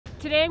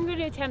Today I'm going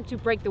to attempt to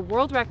break the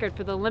world record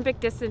for the Olympic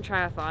distance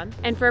triathlon,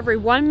 and for every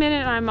 1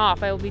 minute I'm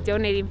off, I will be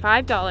donating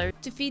 $5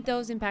 to feed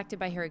those impacted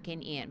by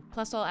Hurricane Ian.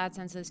 Plus all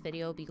AdSense to this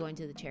video will be going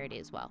to the charity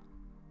as well.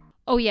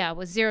 Oh yeah,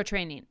 with zero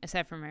training,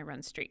 aside from my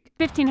run streak.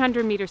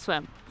 1,500 meter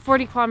swim,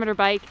 40-kilometer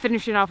bike,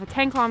 finishing off a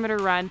 10-kilometer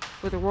run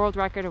with a world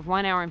record of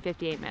 1 hour and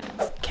 58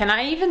 minutes. Can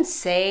I even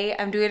say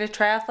I'm doing a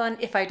triathlon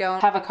if I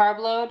don't have a carb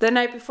load the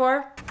night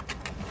before?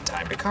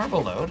 Time to carb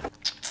load.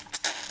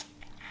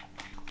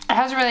 It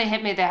hasn't really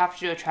hit me that I have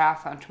to do a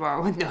triathlon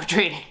tomorrow with no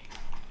training.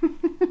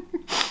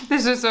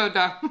 This is so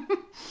dumb.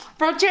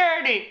 For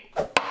charity!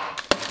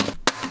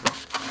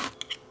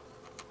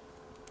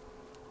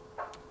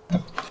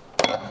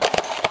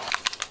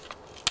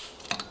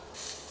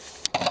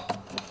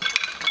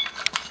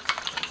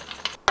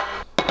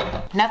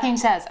 Nothing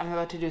says I'm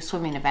about to do a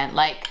swimming event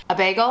like a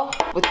bagel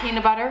with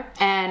peanut butter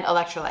and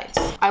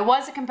electrolytes. I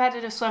was a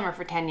competitive swimmer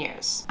for 10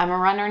 years. I'm a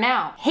runner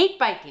now. Hate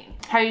biking.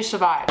 How do you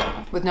survive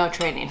with no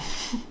training?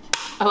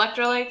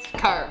 Electrolytes,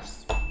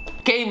 carbs,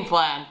 game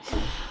plan.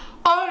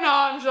 Oh no,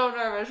 I'm so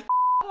nervous.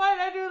 Why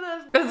did I do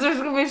this? Because there's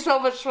gonna be so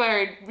much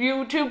swearing.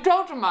 YouTube,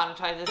 don't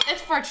demonetize this.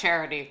 It's for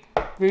charity.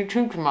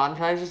 YouTube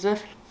demonetizes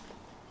this.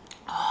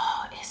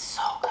 Oh, it's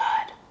so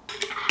good.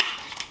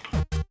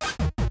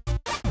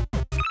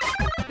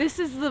 This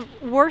is the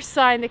worst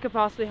sign that could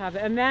possibly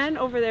happen. A man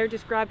over there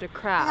just grabbed a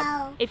crab.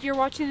 No. If you're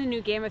watching the new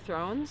Game of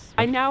Thrones,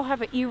 I now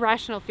have an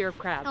irrational fear of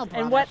crabs. Oh,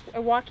 and what, I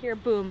walk here,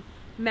 boom,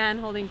 man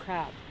holding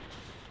crab.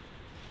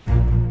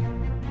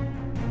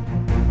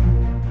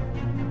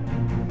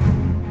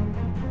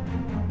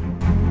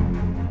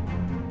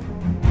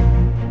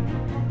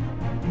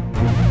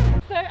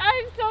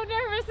 I'm so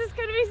nervous, it's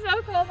gonna be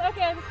so cold.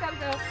 Okay, I just gotta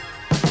go.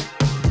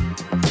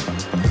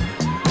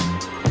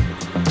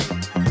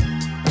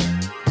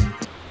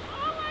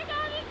 Oh my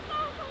god, it's so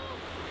cold.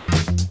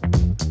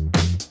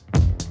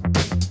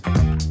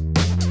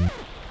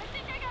 I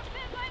think I got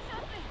bit by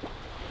something.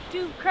 Do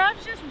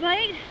crabs just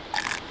bite?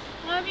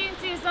 Well, if you can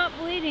see, it's not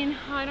bleeding.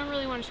 Oh, I don't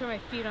really want to show my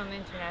feet on the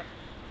internet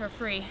for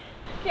free.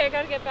 Okay, I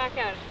gotta get back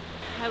at it.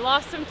 I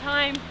lost some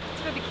time.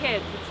 It's for the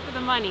kids, it's for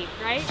the money,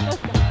 right? Let's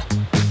go.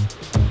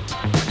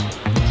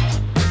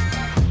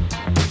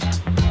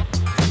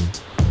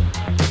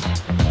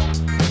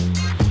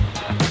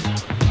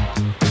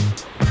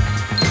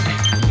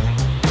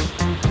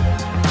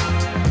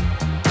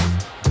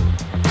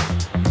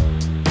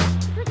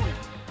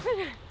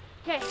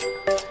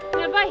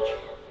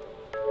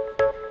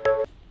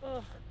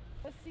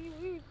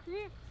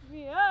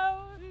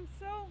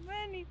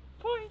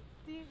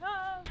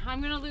 I'm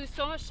gonna lose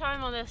so much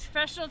time on this.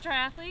 Professional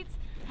triathletes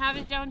have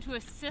it down to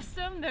a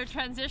system, their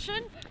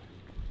transition.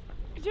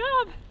 Good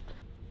job!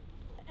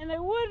 And I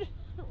would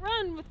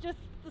run with just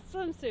the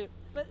swimsuit,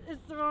 but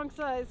it's the wrong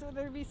size, so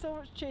there'd be so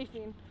much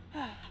chafing.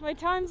 My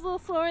time's a little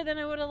slower than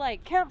I would have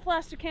liked. Can't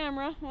flash the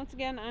camera. Once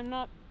again, I'm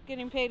not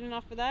getting paid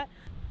enough for that.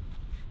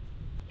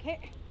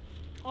 Okay.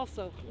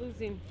 Also,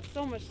 losing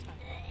so much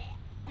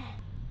time.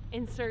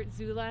 Insert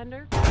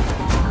Zoolander.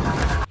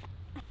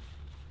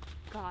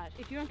 God,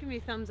 if you don't give me a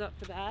thumbs up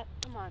for that,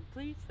 come on,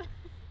 please.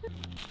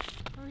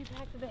 Hurry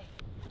back the bay.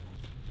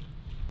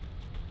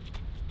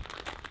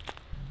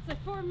 It's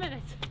like 4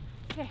 minutes.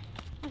 Okay,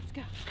 let's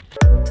go.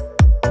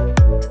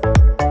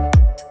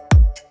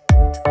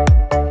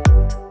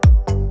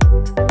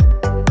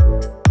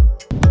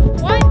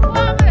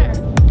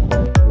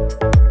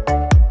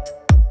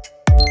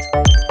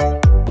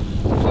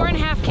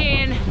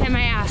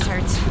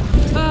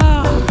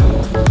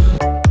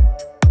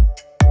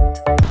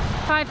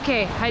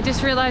 I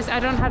just realized I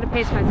don't know how to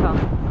pace myself.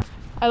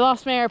 I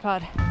lost my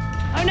AirPod.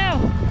 Oh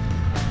no!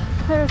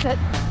 There's it.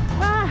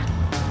 Ah!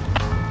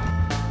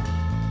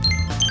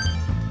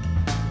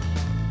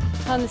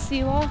 On the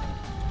seawall,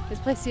 this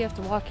place you have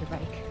to walk your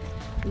bike.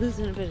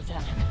 Losing a bit of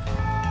time.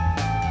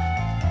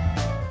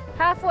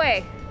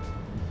 Halfway.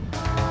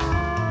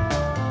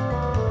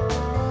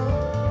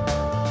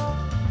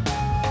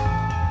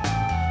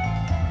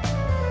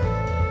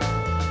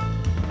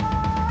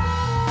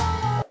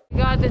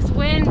 God, this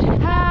wind.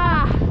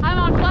 I'm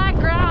on flat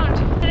ground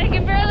and I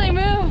can barely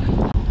move.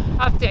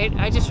 Update,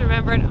 I just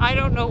remembered I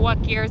don't know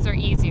what gears are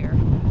easier.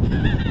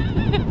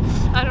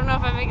 I don't know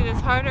if I'm making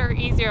this harder or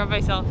easier on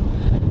myself.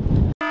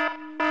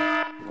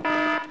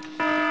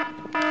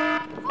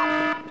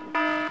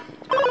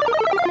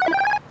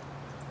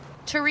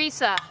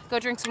 Teresa, go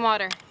drink some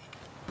water.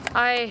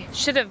 I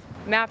should have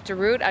mapped a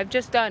route. I've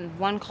just done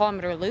 1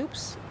 kilometer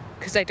loops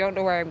because I don't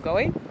know where I'm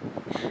going.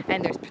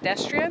 And there's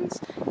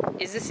pedestrians.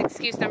 Is this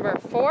excuse number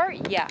 4?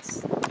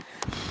 Yes.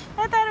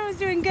 I thought I was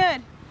doing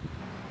good.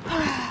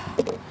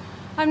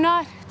 I'm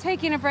not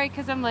taking a break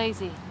because I'm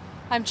lazy.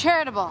 I'm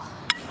charitable.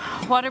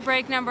 Water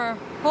break number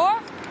 4?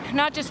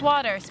 Not just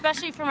water,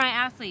 especially for my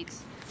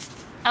athletes.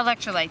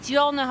 Electrolytes. You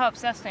all know how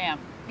obsessed I am.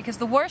 Because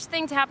the worst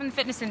thing to happen in the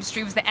fitness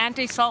industry was the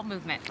anti-salt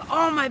movement.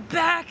 Oh, my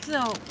back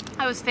though.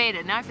 I was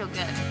faded, now I feel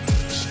good.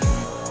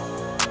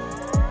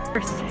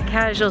 First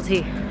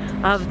casualty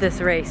of this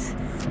race.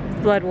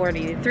 Blood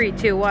warning, 3,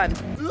 2, 1.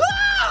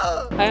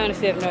 I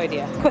honestly have no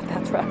idea what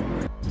that's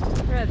from.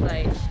 Red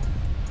light.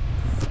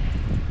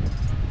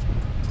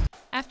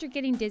 After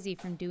getting dizzy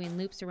from doing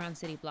loops around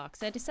city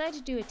blocks, I decided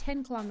to do a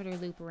 10-kilometer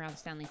loop around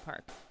Stanley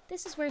Park.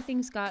 This is where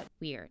things got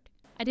weird.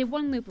 I did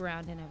one loop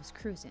around and I was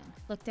cruising.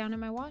 Looked down at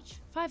my watch,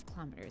 5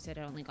 kilometers I'd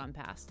only gone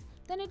past.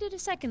 Then I did a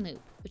second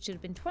loop, which should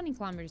have been 20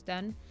 kilometers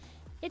done.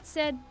 It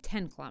said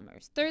 10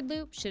 kilometers. Third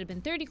loop should have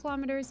been 30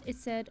 kilometers. It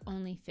said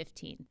only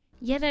 15.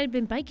 Yet I'd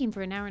been biking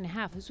for an hour and a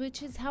half,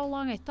 which is how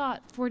long I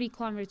thought 40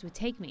 kilometers would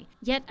take me.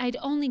 Yet I'd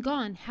only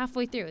gone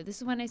halfway through. This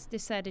is when I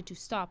decided to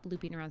stop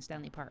looping around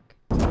Stanley Park.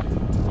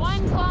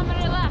 1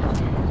 kilometer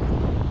left.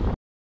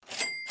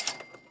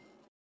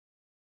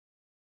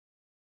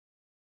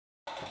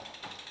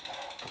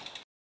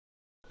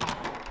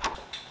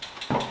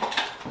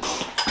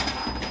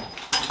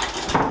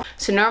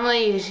 So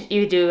normally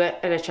you do it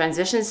at a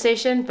transition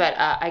station, but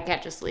I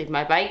can't just leave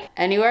my bike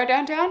anywhere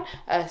downtown.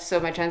 So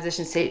my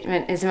transition station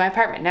is in my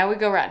apartment. Now we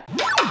go run.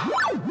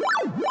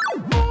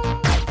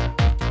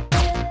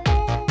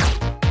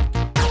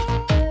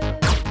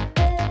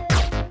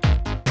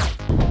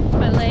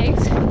 My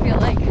legs feel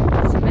like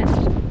cement.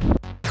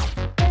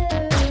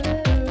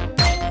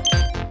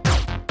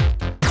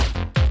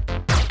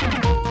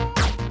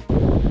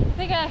 I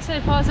think I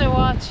accidentally paused my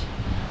watch.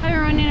 I've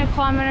been running a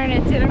kilometer and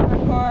it didn't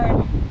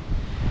record.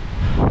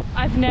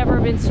 I've never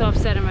been so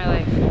upset in my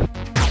life.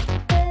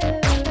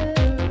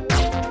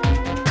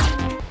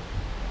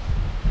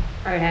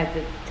 I had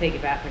to take a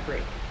bathroom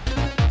break.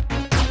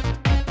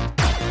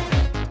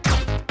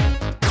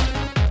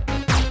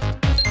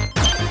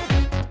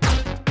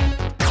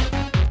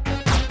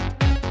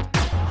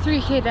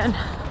 $3K done.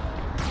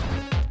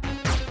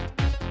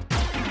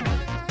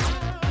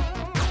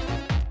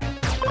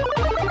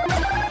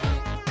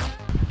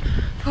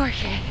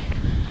 $4K.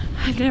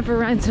 I've never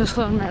run so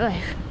slow in my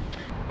life.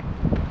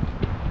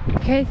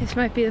 Okay, this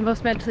might be the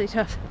most mentally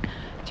tough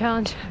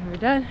challenge I've ever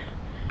done.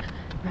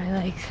 My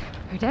legs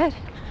are dead.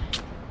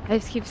 I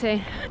just keep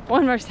saying,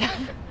 one more step.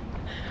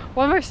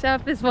 One more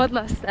step is one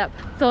less step.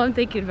 That's all I'm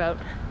thinking about.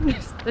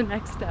 Just the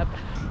next step.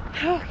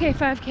 Okay,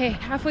 5K,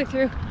 halfway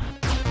through.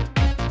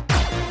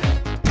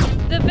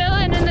 The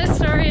villain in this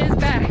story is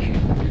back.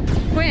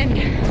 Wind.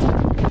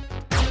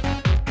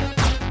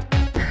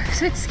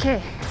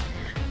 6K,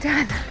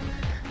 done.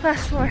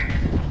 Last 4.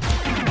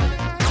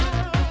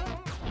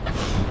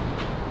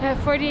 I have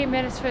 48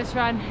 minutes for this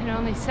run and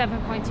only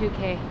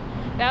 7.2K.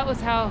 That was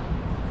how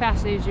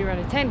fast I usually run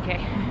a 10K.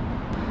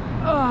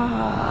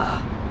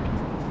 Oh,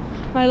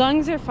 my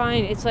lungs are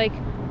fine. It's like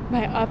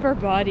my upper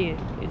body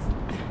is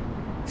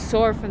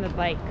sore from the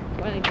bike.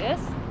 Going like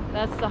this,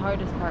 that's the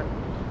hardest part.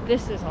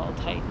 This is all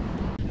tight.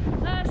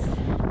 Last 8.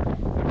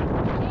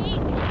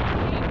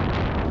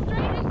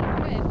 Straight into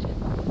the wind.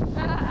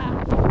 Ah.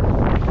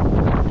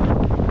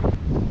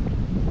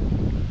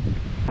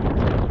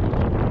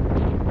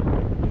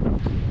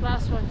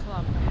 Last 1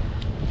 kilometer.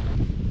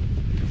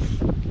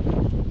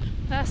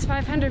 Last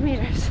 500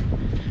 meters.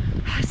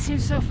 It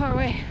seems so far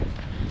away.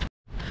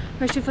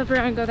 I should flip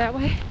around and go that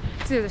way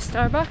to the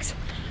Starbucks,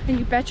 and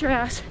you bet your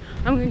ass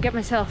I'm gonna get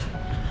myself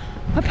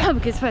a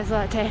pumpkin spice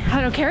latte.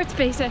 I don't care, it's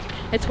basic.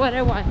 It's what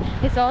I want.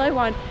 It's all I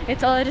want.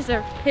 It's all I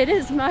deserve. It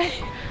is my,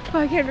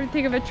 I can't even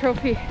think of a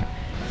trophy.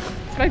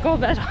 It's my gold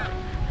medal.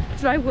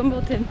 It's my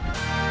Wimbledon.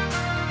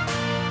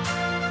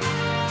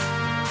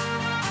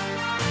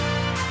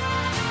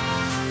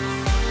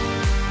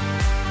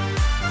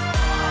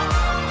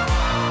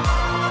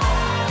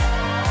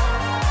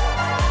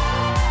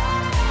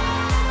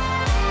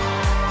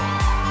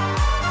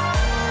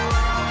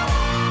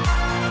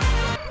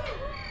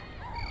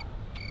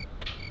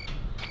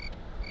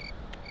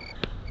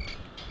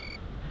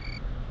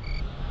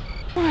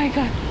 Oh my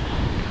god.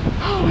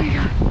 Oh my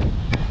god.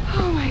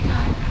 Oh my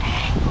god.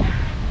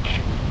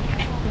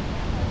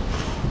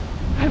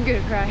 I'm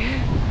gonna cry.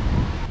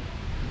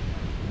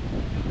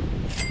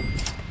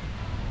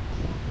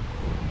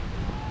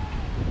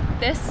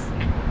 This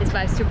is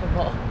my Super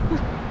Bowl.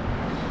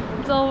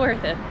 It's all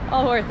worth it.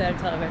 All worth it, I'm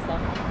telling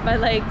myself. My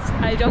legs,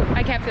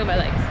 I can't feel my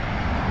legs.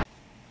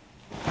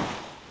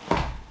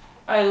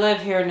 I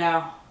live here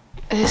now.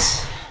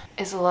 This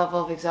is a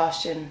level of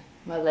exhaustion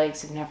my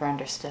legs have never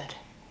understood.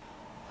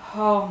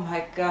 Oh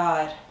my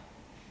god.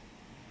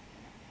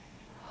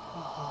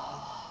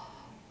 Oh.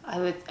 I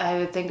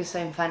would think of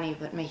something funny,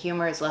 but my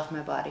humor has left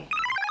my body.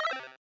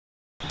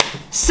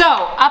 So,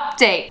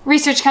 update.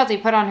 Research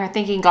Kelty put on her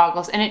thinking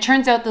goggles, and it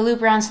turns out the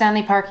loop around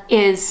Stanley Park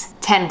is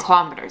 10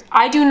 kilometers.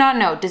 I do not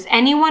know. Does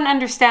anyone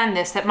understand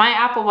this? That my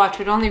Apple Watch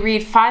would only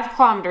read 5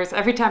 kilometers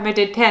every time I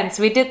did 10.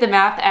 So we did the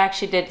math. I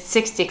actually did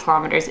 60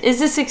 kilometers. Is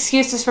this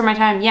excuses for my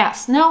time?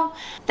 Yes. No.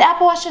 The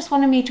Apple Watch just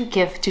wanted me to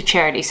give to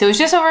charity. So it was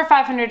just over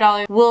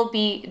 $500 will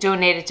be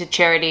donated to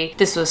charity.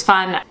 This was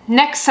fun.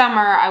 Next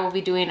summer, I will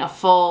be doing a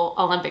full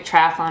Olympic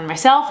triathlon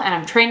myself, and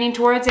I'm training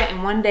towards it.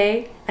 And one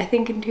day, I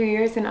think in 2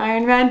 years, an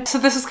Ironman. So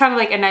this is kind of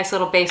like a nice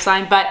little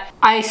baseline, but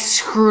I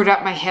screwed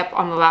up my hip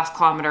on the last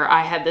kilometer.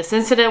 I had this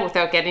incident with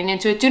without getting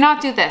into it. Do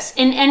not do this.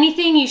 In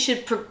anything, you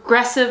should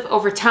progressive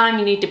over time.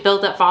 You need to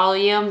build up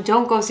volume.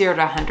 Don't go 0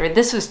 to 100.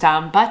 This was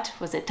dumb, but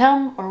was it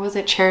dumb or was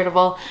it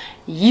charitable?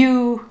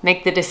 You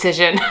make the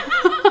decision.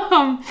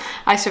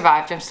 I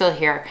survived. I'm still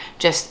here,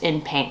 just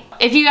in pain.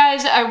 If you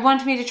guys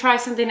want me to try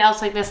something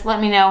else like this,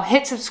 let me know.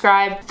 Hit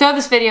subscribe, throw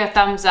this video a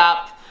thumbs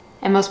up,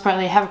 and most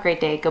importantly, have a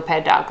great day. Go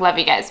pet a dog. Love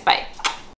you guys. Bye.